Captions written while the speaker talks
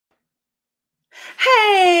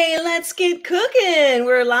Hey, let's get cooking.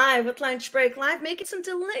 We're live with Lunch Break Live, making some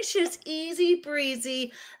delicious, easy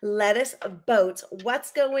breezy lettuce boats.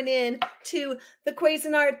 What's going in to the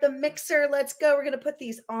Cuisinart, the mixer? Let's go. We're going to put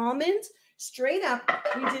these almonds straight up.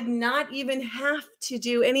 We did not even have to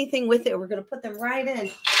do anything with it. We're going to put them right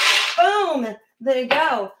in. Boom. There you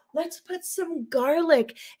go. Let's put some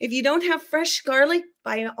garlic. If you don't have fresh garlic,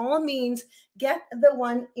 by all means, get the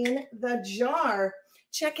one in the jar.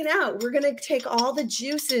 Check it out. We're going to take all the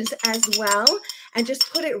juices as well and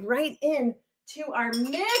just put it right in to our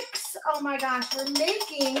mix. Oh my gosh, we're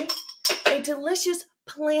making a delicious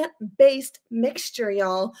plant-based mixture,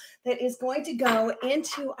 y'all, that is going to go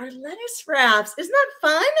into our lettuce wraps. Isn't that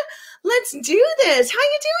fun? Let's do this. How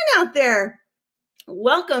you doing out there?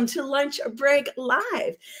 Welcome to Lunch Break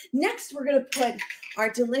Live. Next, we're going to put our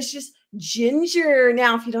delicious ginger.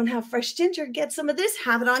 Now, if you don't have fresh ginger, get some of this.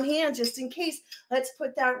 Have it on hand just in case. Let's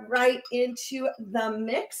put that right into the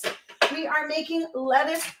mix. We are making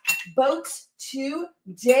lettuce boats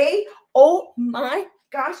today. Oh my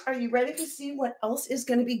gosh, are you ready to see what else is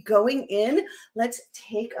going to be going in? Let's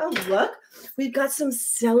take a look. We've got some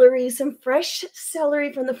celery, some fresh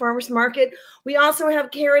celery from the farmer's market. We also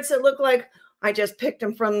have carrots that look like I just picked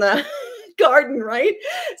them from the garden, right?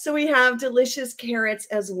 So we have delicious carrots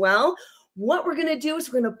as well. What we're going to do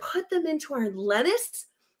is we're going to put them into our lettuce.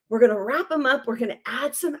 We're going to wrap them up. We're going to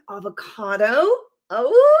add some avocado.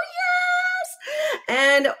 Oh, yes.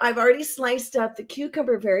 And I've already sliced up the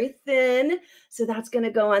cucumber very thin. So that's going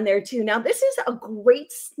to go on there too. Now, this is a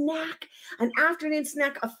great snack, an afternoon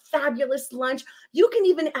snack, a fabulous lunch. You can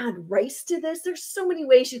even add rice to this. There's so many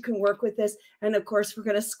ways you can work with this. And of course, we're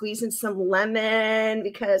going to squeeze in some lemon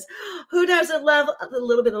because who doesn't love a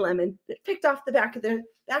little bit of lemon that picked off the back of their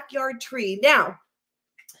backyard tree? Now,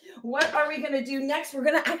 what are we going to do next? We're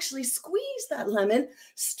going to actually squeeze that lemon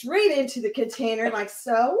straight into the container like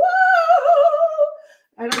so. Whoa!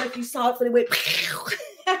 I don't know if you saw it, but it went.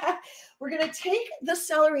 We're going to take the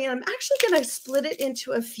celery and I'm actually going to split it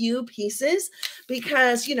into a few pieces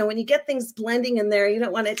because, you know, when you get things blending in there, you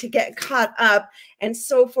don't want it to get caught up and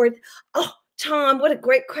so forth. Oh, Tom, what a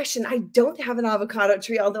great question. I don't have an avocado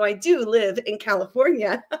tree, although I do live in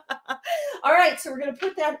California. All right, so we're going to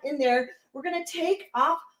put that in there. We're going to take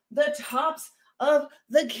off the tops of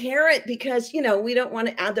the carrot because, you know, we don't want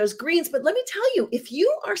to add those greens. But let me tell you, if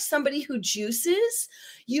you are somebody who juices,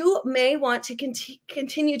 you may want to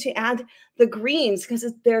continue to add the greens because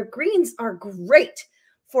their greens are great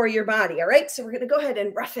for your body. All right, so we're going to go ahead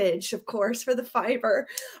and roughage, of course, for the fiber.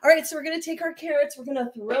 All right, so we're going to take our carrots. We're going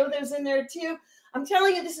to throw those in there too. I'm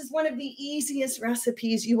telling you, this is one of the easiest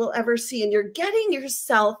recipes you will ever see. And you're getting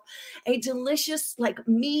yourself a delicious, like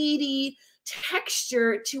meaty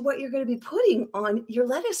texture to what you're going to be putting on your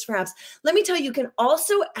lettuce wraps. Let me tell you, you can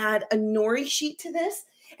also add a nori sheet to this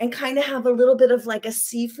and kind of have a little bit of like a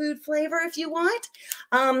seafood flavor if you want.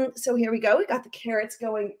 So here we go. We got the carrots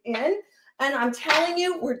going in. And I'm telling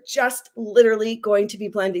you, we're just literally going to be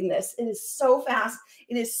blending this. It is so fast.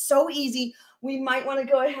 It is so easy. We might want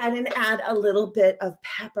to go ahead and add a little bit of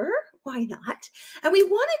pepper. Why not? And we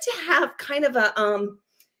want it to have kind of a,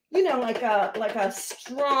 you know, like a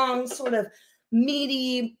strong sort of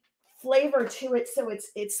meaty flavor to it. So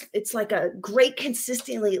it's like a great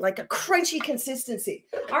consistency, like a crunchy consistency.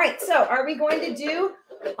 All right. So are we going to do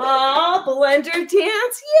blender dance?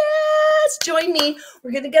 Yes. Join me.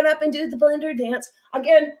 We're going to get up and do the blender dance.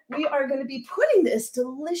 Again, we are going to be putting this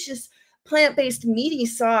delicious plant-based meaty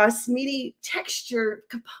sauce, meaty texture,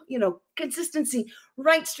 you know, consistency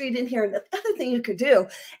right straight in here. And the other thing you could do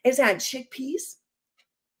is add chickpeas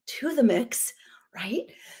to the mix,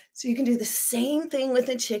 right? So you can do the same thing with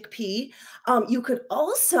a chickpea. You could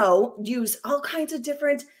also use all kinds of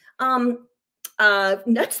different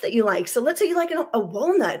nuts that you like. So let's say you like a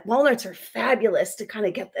walnut. Walnuts are fabulous to kind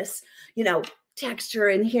of get this, you know, texture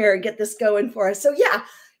in here, get this going for us. So yeah,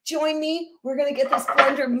 join me. We're going to get this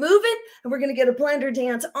blender moving and we're going to get a blender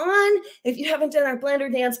dance on. If you haven't done our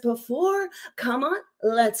blender dance before, come on,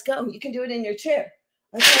 let's go. You can do it in your chair.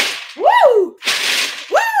 Let's go. Woo!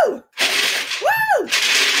 Woo! Woo!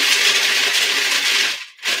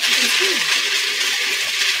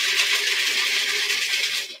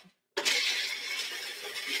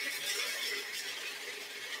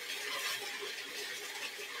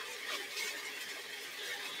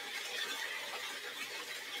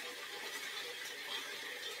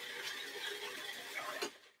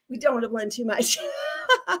 We don't want to blend too much.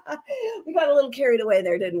 We got a little carried away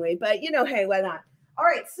there, didn't we? But, you know, hey, why not? All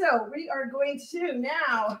right, so we are going to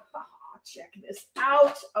now, check this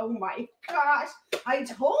out. Oh, my gosh. I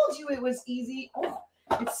told you it was easy. Oh,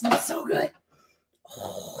 it smells so good.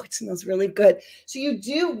 Oh, it smells really good. So you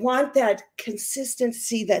do want that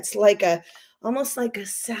consistency that's like almost like a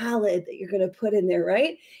salad that you're going to put in there,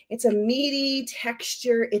 right? It's a meaty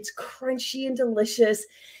texture. It's crunchy and delicious.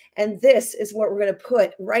 And this is what we're going to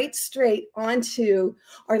put right straight onto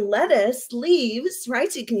our lettuce leaves,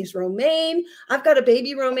 right? So you can use romaine. I've got a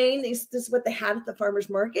baby romaine. This is what they had at the farmer's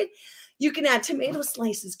market. You can add tomato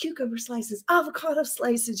slices, cucumber slices, avocado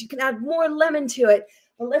slices. You can add more lemon to it.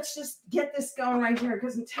 But let's just get this going right here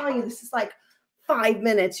because I'm telling you, this is like 5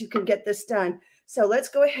 minutes. You can get this done. So let's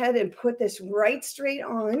go ahead and put this right straight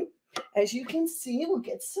on. As you can see, we'll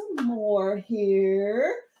get some more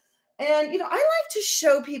here. And, I like to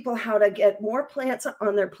show people how to get more plants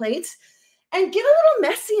on their plates and get a little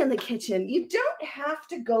messy in the kitchen. You don't have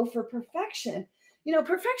to go for perfection.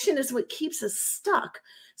 Perfection is what keeps us stuck.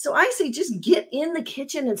 So I say just get in the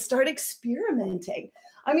kitchen and start experimenting.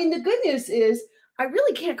 I mean, the good news is I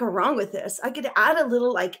really can't go wrong with this. I could add a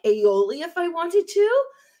little like aioli if I wanted to,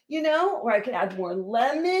 or I could add more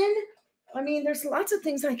lemon. I mean, there's lots of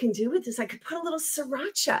things I can do with this. I could put a little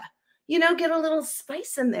sriracha, get a little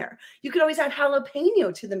spice in there. You could always add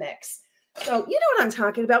jalapeno to the mix. So you know what I'm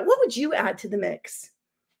talking about. What would you add to the mix?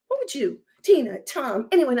 What would you, Tina, Tom,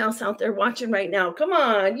 anyone else out there watching right now? Come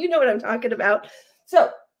on, you know what I'm talking about.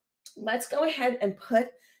 So let's go ahead and put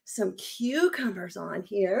some cucumbers on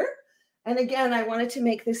here. And again, I wanted to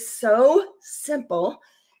make this so simple.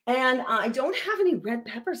 And I don't have any red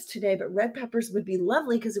peppers today, but red peppers would be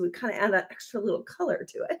lovely because it would kind of add that extra little color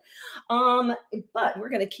to it. But we're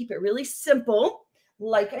going to keep it really simple.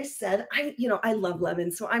 Like I said, I love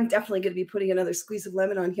lemon, so I'm definitely going to be putting another squeeze of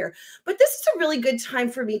lemon on here. But this is a really good time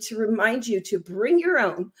for me to remind you to bring your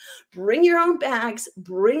own bags,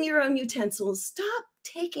 bring your own utensils. Stop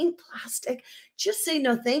taking plastic. Just say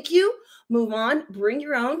no, thank you. Move on. Bring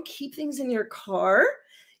your own. Keep things in your car,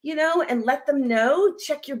 and let them know.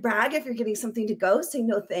 Check your bag if you're getting something to go. Say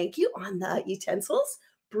no, thank you on the utensils.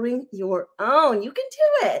 Bring your own. You can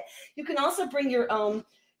do it. You can also bring your own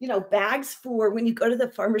bags for when you go to the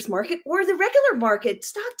farmer's market or the regular market.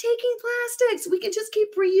 Stop taking plastics. We can just keep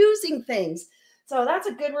reusing things. So that's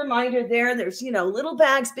a good reminder there. There's, little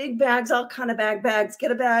bags, big bags, all kind of bags. Get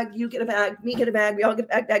a bag, you get a bag, me get a bag, we all get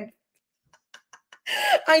a bag.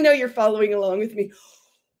 I know you're following along with me.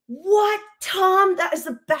 What, Tom? That is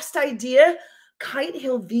the best idea. Kite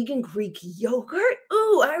Hill vegan Greek yogurt.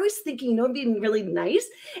 Ooh, I was thinking, it'd be really nice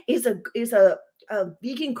is a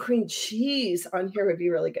vegan cream cheese on here would be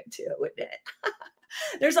really good too, wouldn't it?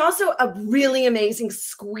 There's also a really amazing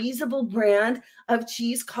squeezable brand of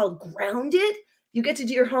cheese called Grounded. You get to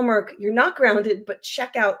do your homework. You're not grounded, but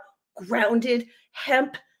check out Grounded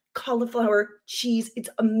hemp cauliflower cheese. It's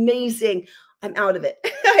amazing. I'm out of it.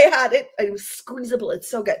 I had it. It was squeezable. It's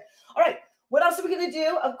so good. All right. What else are we going to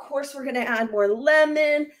do? Of course, we're going to add more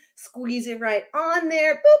lemon. Squeeze it right on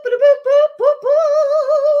there. Boop, boop, boop, boop, boop,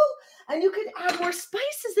 boop. And you could add more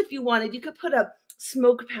spices if you wanted. You could put a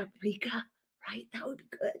smoked paprika, right? That would be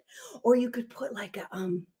good. Or you could put like a,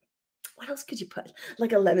 what else could you put?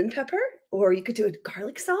 Like a lemon pepper, or you could do a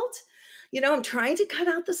garlic salt. I'm trying to cut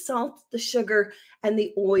out the salt, the sugar, and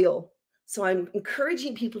the oil. So I'm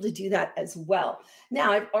encouraging people to do that as well.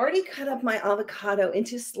 Now, I've already cut up my avocado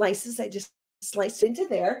into slices. I just sliced it into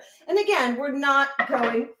there. And again, we're not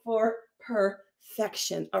going for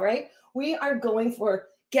perfection, all right? We are going for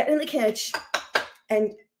get in the kitchen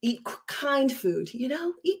and eat kind food,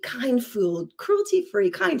 eat kind food,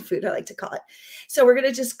 cruelty-free kind food, I like to call it. So we're going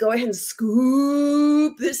to just go ahead and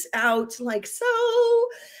scoop this out like so,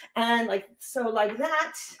 and like so, like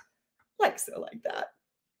that, like so, like that.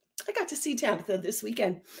 I got to see Tabitha this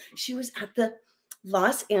weekend. She was at the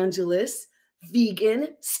Los Angeles Vegan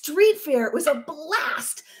Street Fair. It was a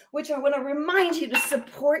blast, which I want to remind you to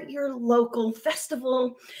support your local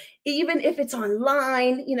festival, even if it's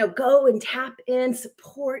online, go and tap in,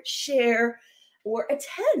 support, share, or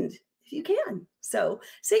attend if you can. So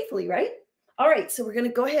safely, right? All right, so we're going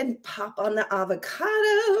to go ahead and pop on the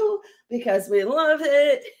avocado because we love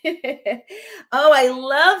it. Oh, I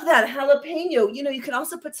love that jalapeno. You can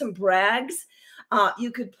also put some Bragg's.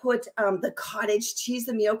 You could put the cottage cheese,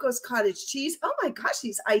 the Miyoko's cottage cheese. Oh my gosh,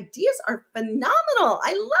 these ideas are phenomenal.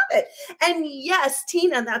 I love it. And yes,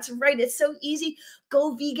 Tina, that's right. It's so easy.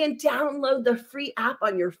 Go vegan, download the free app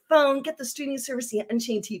on your phone, get the streaming service,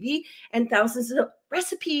 UnchainedTV, and thousands of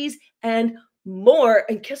recipes and more.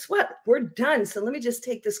 And guess what? We're done. So let me just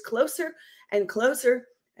take this closer and closer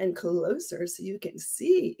and closer so you can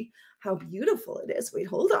see how beautiful it is. Wait,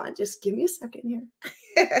 hold on. Just give me a second here.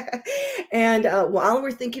 And while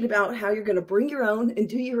we're thinking about how you're going to bring your own and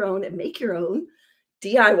do your own and make your own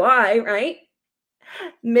DIY, right?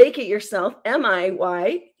 Make it yourself,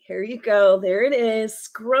 MIY. Here you go. There it is.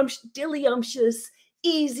 Scrumptious,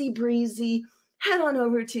 easy breezy. Head on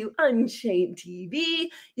over to Unchained TV.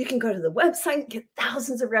 You can go to the website, get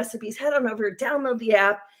thousands of recipes. Head on over, download the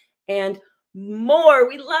app, and more.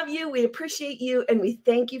 We love you. We appreciate you. And we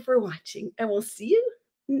thank you for watching. And we'll see you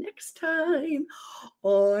next time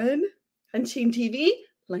on Unchained TV.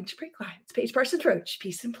 Lunch Break Live. It's Paige Parsons Roache.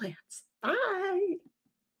 Peace and plants. Bye.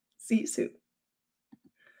 See you soon.